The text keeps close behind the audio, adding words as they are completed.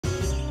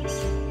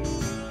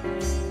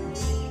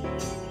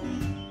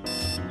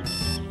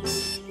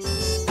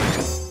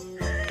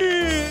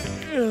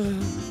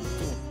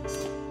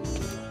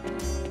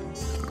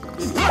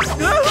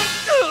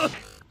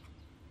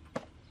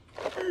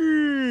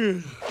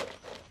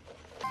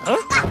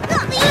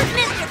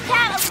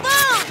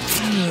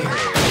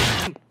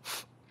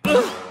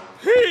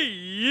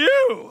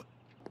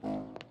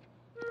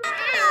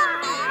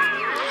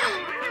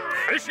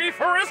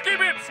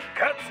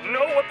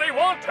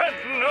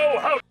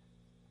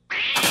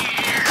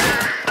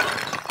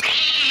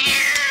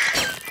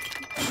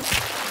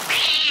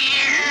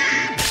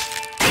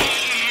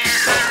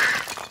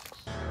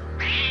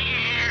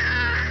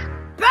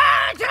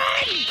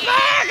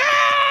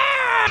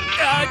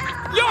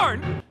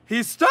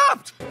He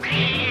stopped!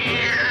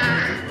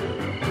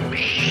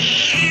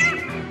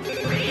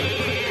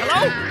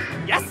 Hello?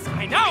 Yes,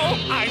 I know.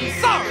 I'm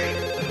sorry.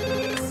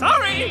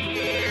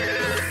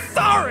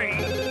 Sorry.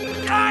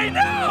 I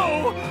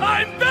know.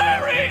 I'm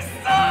very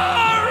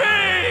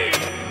sorry.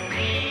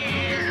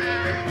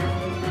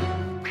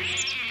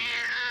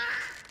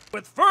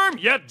 With firm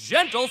yet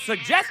gentle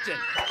suggestion.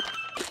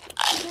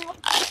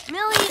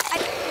 Millie,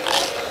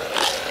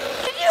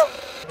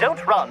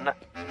 Don't run.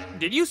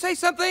 Did you say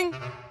something?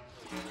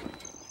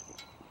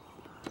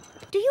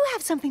 Do you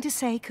have something to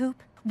say,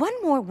 Coop? One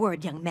more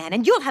word, young man,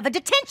 and you'll have a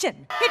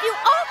detention. If you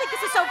all think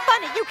this is so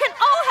funny, you can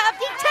all have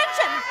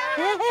detention.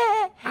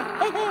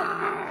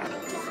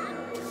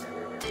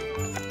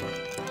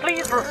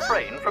 Please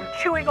refrain from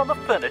chewing on the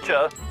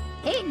furniture.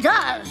 he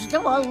does do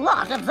a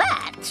lot of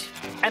that.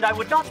 And I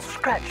would not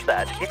scratch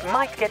that. It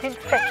might get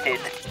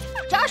infected.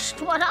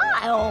 Just what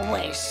I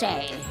always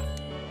say.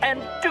 And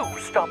do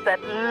stop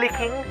that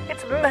licking.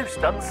 It's most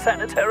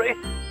unsanitary.